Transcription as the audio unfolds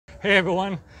Hey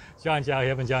everyone, John Chow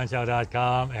here from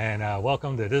johnchow.com, and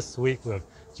welcome to This Week with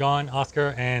John,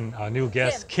 Oscar, and our new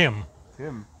guest, Kim.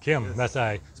 Kim. Kim, Yes. that's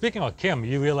right. Speaking of Kim,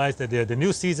 you realize that the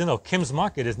new season of Kim's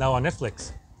Market is now on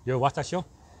Netflix. You ever watch that show?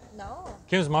 No.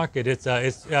 Kim's Market, that's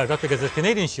because it's a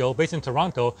Canadian show based in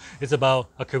Toronto. It's about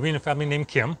a Korean family named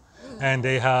Kim, and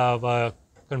they have a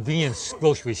convenience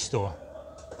grocery store.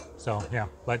 So yeah,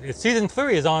 but season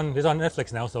 3 is on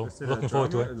Netflix now, so Is it looking a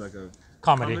forward to drama? it. Like a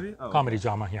Comedy, comedy? Oh, comedy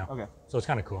drama, yeah. Okay. So it's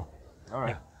kind of cool. All right.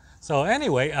 Yeah. So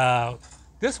anyway,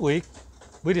 this week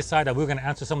we decided that we were going to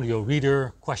answer some of your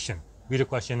reader question,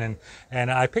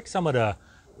 and I picked some of the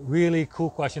really cool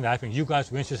questions that I think you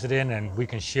guys were interested in, and we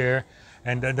can share.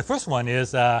 And the first one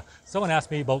is someone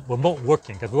asked me about remote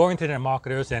working, because we're all internet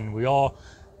marketers and we all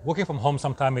working from home.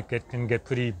 Sometimes it can get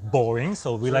pretty boring,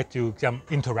 so we like to get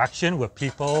interaction with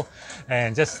people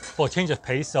and just for a change of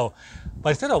pace. So, but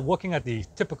instead of working at the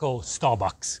typical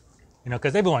Starbucks,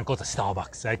 because everyone goes to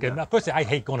Starbucks. Like, Yeah. personally, I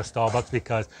hate going to Starbucks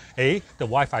because the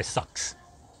Wi-Fi sucks.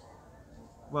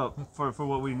 Well, for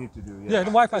what we need to do, Yeah,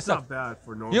 the Wi-Fi it's sucks. not bad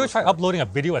for normal. You ever try stuff. uploading a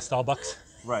video at Starbucks?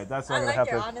 Right, that's not I gonna like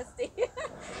happen. your honesty. You're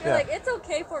Yeah. like, it's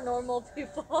okay for normal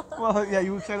people. Well, yeah,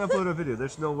 you can't upload a video.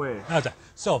 There's no way. Okay.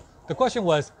 So the question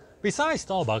was, besides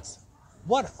Starbucks,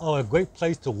 what are a great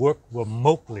place to work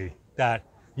remotely that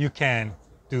you can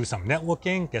do some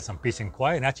networking, get some peace and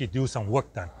quiet, and actually do some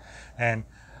work done? And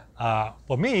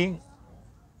for me,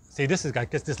 see, I guess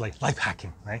this is like life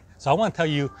hacking, right? So I want to tell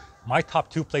you my top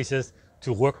 2 places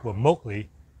to work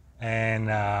remotely and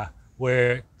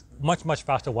where much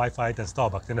faster Wi-Fi than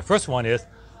Starbucks. And the first one is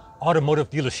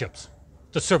automotive dealerships,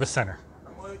 the service center.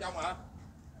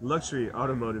 Luxury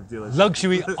automotive dealers.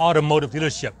 Luxury automotive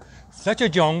dealership. Fletcher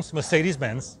Jones,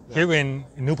 Mercedes-Benz, here in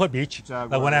Newport Beach.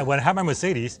 Jaguar. Like when I had my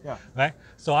Mercedes, Yeah. right?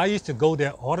 So I used to go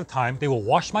there all the time. They will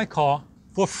wash my car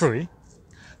for free.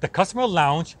 The customer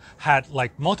lounge had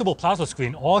like multiple plasma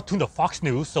screen, all tuned to Fox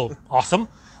News, so awesome,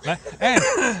 right? And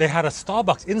they had a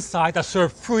Starbucks inside that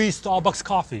served free Starbucks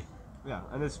coffee. Yeah,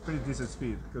 and it's pretty decent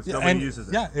speed because Yeah, nobody and uses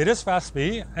it. Yeah, it is fast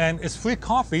speed and it's free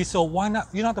coffee, so why not?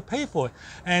 You don't have to pay for it.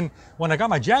 And when I got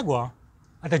my Jaguar,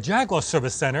 at the Jaguar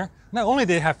Service Center, not only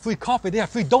did they have free coffee, they have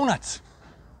free donuts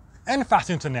and fast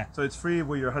internet. So it's free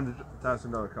with your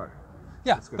 $100,000 car.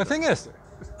 Yeah, good the thing though. is,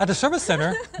 at the service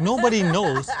center, nobody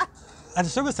knows. At the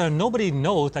service center, nobody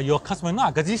knows that you're a customer or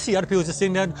not, because you see other people just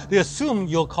sitting there, they assume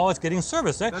your car is getting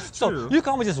serviced, right? That's so true. you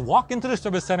can always just walk into the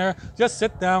service center, just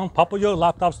sit down, pop up your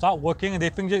laptop, start working, and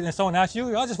and someone asks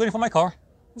you, I'm just waiting for my car.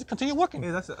 Just continue working.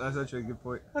 Hey, that's actually a good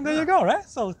point. And there you go, right?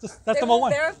 So that's They number won't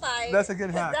one. verify. That's a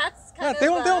good hack. That's Yeah, kind they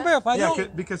won't verify. Yeah, They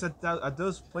don't- because at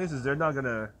those places they're not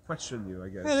gonna question you, I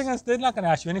guess. Yeah, they're not going to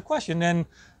ask you any question,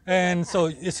 and so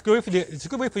it's good for you. It's a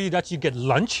good way for you that you get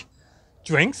lunch,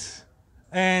 drinks,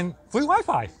 and free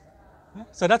Wi-Fi. Yeah,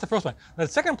 so that's the first one. The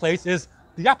second place is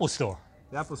the Apple Store.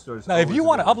 The Apple Store is Now, if always you a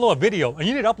want to good one. upload a video and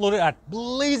you need to upload it at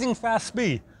blazing fast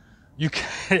speed, you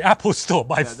can Apple Store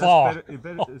by Yeah, that's far.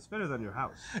 it's better than your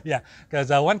house. Yeah, because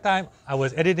one time I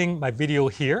was editing my video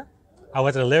here. I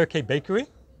was at a Layer Cake Bakery.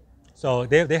 So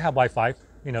they have Wi-Fi,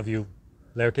 view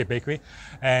Layer Cake Bakery.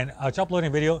 And I was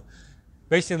uploading video.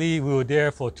 Basically, we were there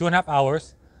for 2.5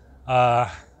 hours.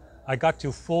 I got to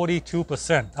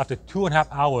 42% after 2.5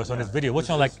 hours on this video, which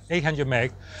was like 800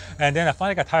 meg. And then I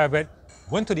finally got tired of it,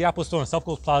 went to the Apple Store in South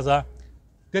Coast Plaza,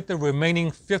 did the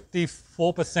remaining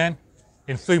 54%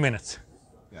 in 3 minutes.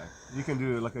 Yeah, you can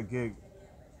do like a gig.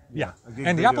 Yeah, a gig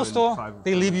and the video Apple in Store, 5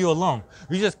 they leave you alone.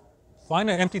 You just find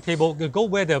an empty table, go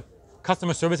where the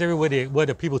customer service area, where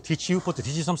the people teach you, supposed to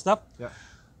teach you some stuff. Yeah.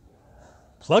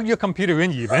 Plug your computer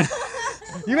in even.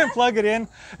 You can plug it in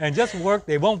and just work.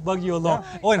 They won't bug you alone.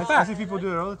 Oh, in I fact, see people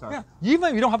do it all the time. yeah, even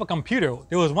if you don't have a computer,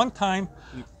 there was one time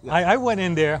Yeah. I went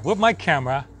in there with my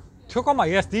camera, took out my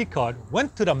SD card,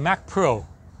 went to the Mac Pro,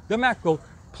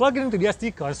 plugged it into the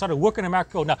SD card, and started working the Mac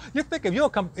Pro. Now, you think if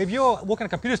you're working at a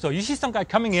computer store, you see some guy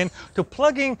coming in to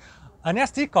plugging an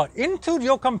SD card into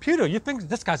your computer, you think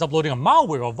this guy's uploading a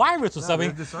malware or virus or something.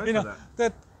 they're designed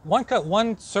for that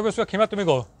one service rep came up to me and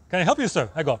go, "Can I help you, sir?"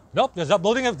 I go, "Nope, just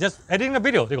uploading it, just editing a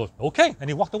video." They go, "Okay," and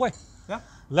he walked away. Yeah.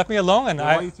 Left me alone, and They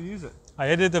want you to use it. I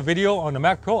edited the video on the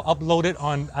Mac Pro, uploaded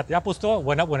at the Apple Store,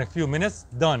 went up in a few minutes,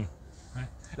 done. Right?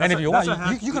 And if you want, that's a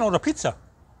hack. you can order pizza.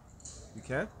 You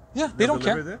can? Yeah, they They'll don't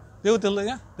care. deliver there? They will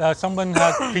deliver. Yeah. Someone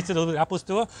has pizza delivered at the Apple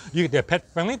Store. They're pet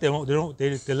friendly. They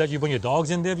let you bring your dogs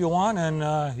in there if you want, and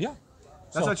yeah.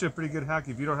 That's So- actually a pretty good hack.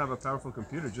 If you don't have a powerful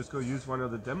computer, just go use one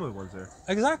of the demo ones there.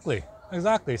 Exactly.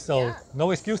 So Yeah.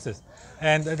 no excuses.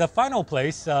 And the final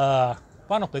place, now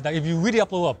if you really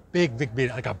upload a big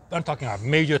video, I'm talking a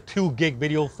major 2 gig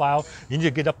video file, you need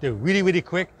to get up there really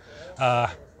quick.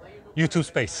 YouTube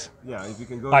Space. Yeah, if you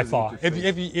can go By to the far. YouTube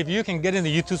If, space. if you can get in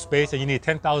the YouTube space and you need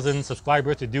 10,000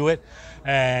 subscribers to do it,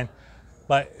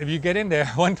 but if you get in there,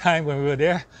 one time when we were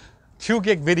there, 2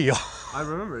 gig video, I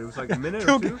remember it was like a minute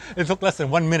 2 or gig, two. it took less than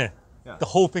 1 minute. Yeah. The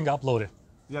whole thing got uploaded.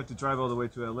 You have to drive all the way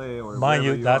to LA or Mind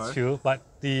wherever you, that's are. true. But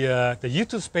the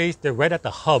YouTube space, they're right at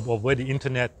the hub of where the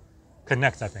internet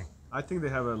connects, I think. I think they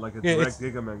have a like a Yeah, direct it's-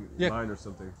 gigabit yeah. line or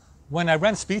something. When I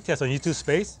ran speed tests on YouTube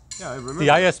space, Yeah, I remember. the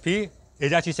ISP,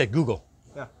 it actually said Google.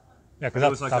 Yeah, Yeah, because it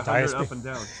was like that's the 100 ISP. up and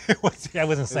down. It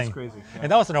was insane. crazy, yeah.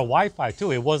 And that was on a Wi-Fi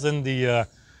too. It wasn't the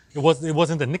it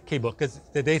wasn't the NIC cable, because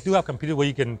they do have computer where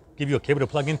you can give you a cable to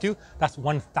plug into. That's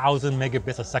 1,000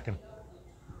 megabits a second.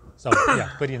 So yeah,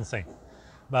 pretty insane.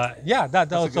 But yeah,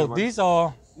 That's a so good one. these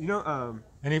are You know,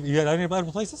 you got any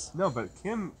other places? no, but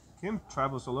Kim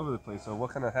travels all over the place. So what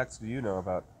kind of hacks do you know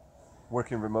about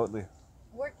working remotely?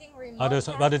 Working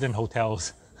remote. Other than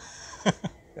hotels.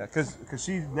 Yeah, because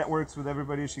she networks with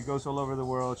everybody. She goes all over the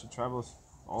world. She travels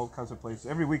all kinds of places.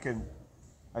 Every weekend,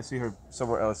 I see her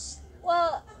somewhere else.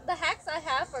 Well, the hacks I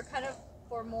have are kind of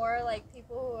for more like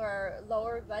people who are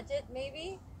lower budget,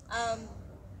 maybe.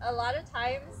 A lot of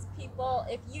times, people,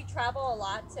 if you travel a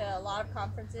lot to a lot of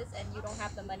conferences and you don't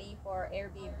have the money for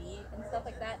Airbnb and stuff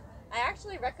like that, I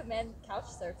actually recommend couch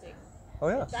surfing. Oh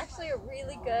yeah. It's actually a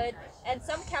really good, and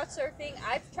some couch surfing,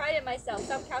 I've tried it myself.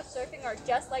 Some couch surfing are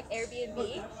just like Airbnb.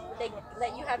 They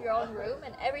let you have your own room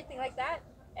and everything like that,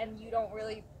 and you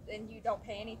don't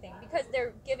pay anything because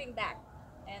they're giving back.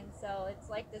 And so it's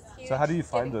like this huge So how do you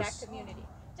find giving this? back community.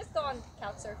 Just go on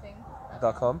couchsurfing.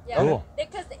 .com. Yeah, Cool.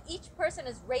 because each person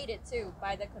is rated too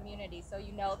by the community, so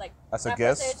you know like As a that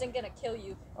guest? person isn't gonna kill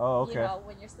you. Oh, okay. You know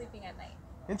when you're sleeping at night.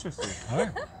 Interesting. All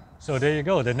right. So there you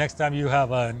go. The next time you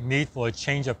have a need for a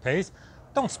change of pace,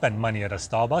 don't spend money at a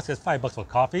Starbucks. It's $5 for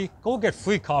coffee. Go get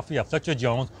free coffee at Fletcher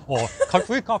Jones or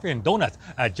free coffee and donuts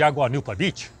at Jaguar Newport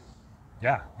Beach.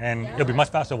 Yeah, and it'll be much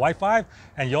faster Wi-Fi,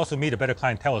 and you also meet a better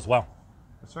clientele as well.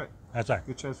 That's right. That's right.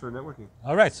 Good chance for networking.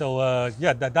 All right. So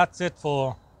yeah, that's it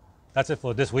for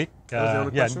this week. That was the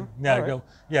only yeah, question? yeah, All right. go,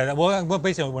 yeah. Well, we're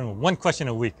basically one question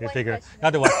a week. I One figure. question.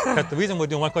 Otherwise, because the reason we're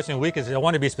doing one question a week is I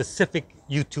want to be a specific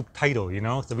YouTube title, you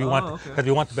know. So we want okay. because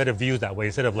we want better views that way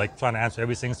instead of like trying to answer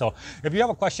everything. So if you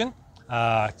have a question,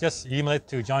 just email it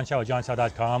to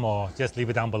johnchow@johnchow.com or just leave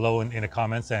it down below in the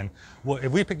comments. And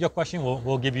if we pick your question,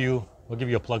 we'll give you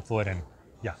a plug for it. And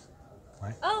yeah,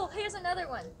 Oh, here's another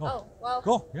one. Oh, well,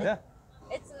 cool. Yeah. Yeah.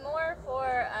 it's more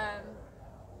for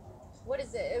what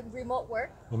is it? Remote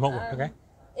work. Remote work. Okay.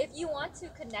 If you want to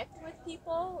connect with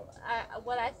people,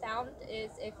 what I found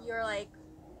is if you're like,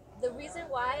 the reason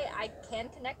why I can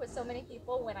connect with so many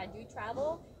people when I do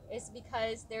travel is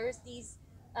because there's these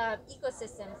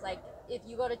ecosystems. Like if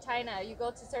you go to China, you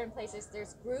go to certain places,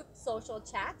 there's group social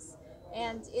chats.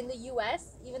 And in the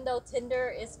US, even though Tinder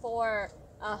is for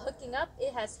hooking up,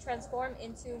 it has transformed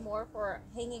into more for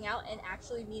hanging out and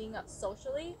actually meeting up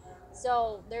socially.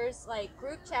 So there's like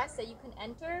group chats that you can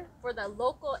enter for the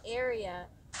local area,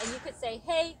 and you could say,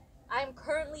 hey, I'm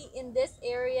currently in this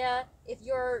area. If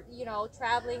you're,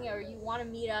 traveling or you want to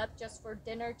meet up just for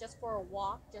dinner, just for a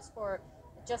walk,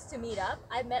 just to meet up.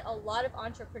 I've met a lot of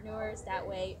entrepreneurs that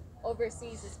way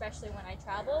overseas, especially when I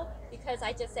travel, because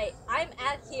I just say, I'm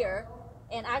at here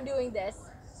and I'm doing this.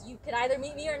 You can either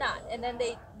meet me or not, and then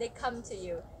they come to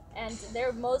you. And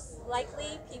they're most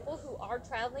likely people who are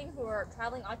traveling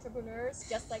entrepreneurs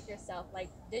just like yourself, like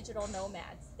digital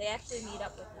nomads. They actually meet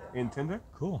up with you. In Tinder?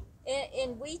 Cool.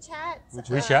 In WeChat,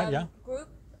 WeChat, yeah. group,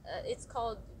 it's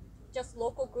called just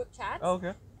local group chats. Oh,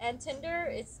 okay. And Tinder,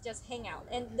 it's just Hangout.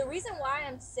 And the reason why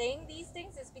I'm saying these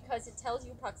things is because it tells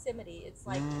you proximity. It's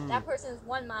like that person is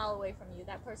 1 mile away from you.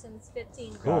 That person's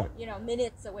 15 Cool.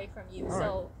 minutes away from you.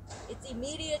 So it's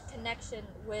immediate connection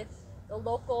with the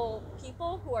local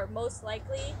people who are most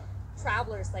likely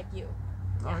travelers like you.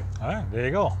 All right. All right, there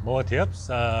you go. More tips.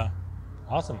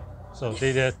 Awesome. So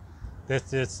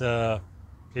this is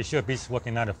it sure beats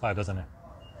working 9 to 5, doesn't it?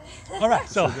 All right.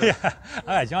 So yeah.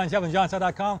 All right. John Chow from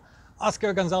johnchow.com,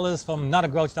 Oscar Gonzalez from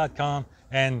notagrouch.com,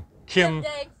 and Kim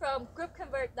Dang from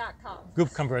groupconvert.com.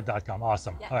 groupconvert.com.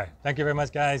 Awesome. Yeah. All right. Thank you very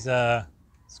much, guys.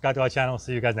 Subscribe to our channel.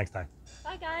 See you guys next time.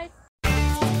 Bye, guys.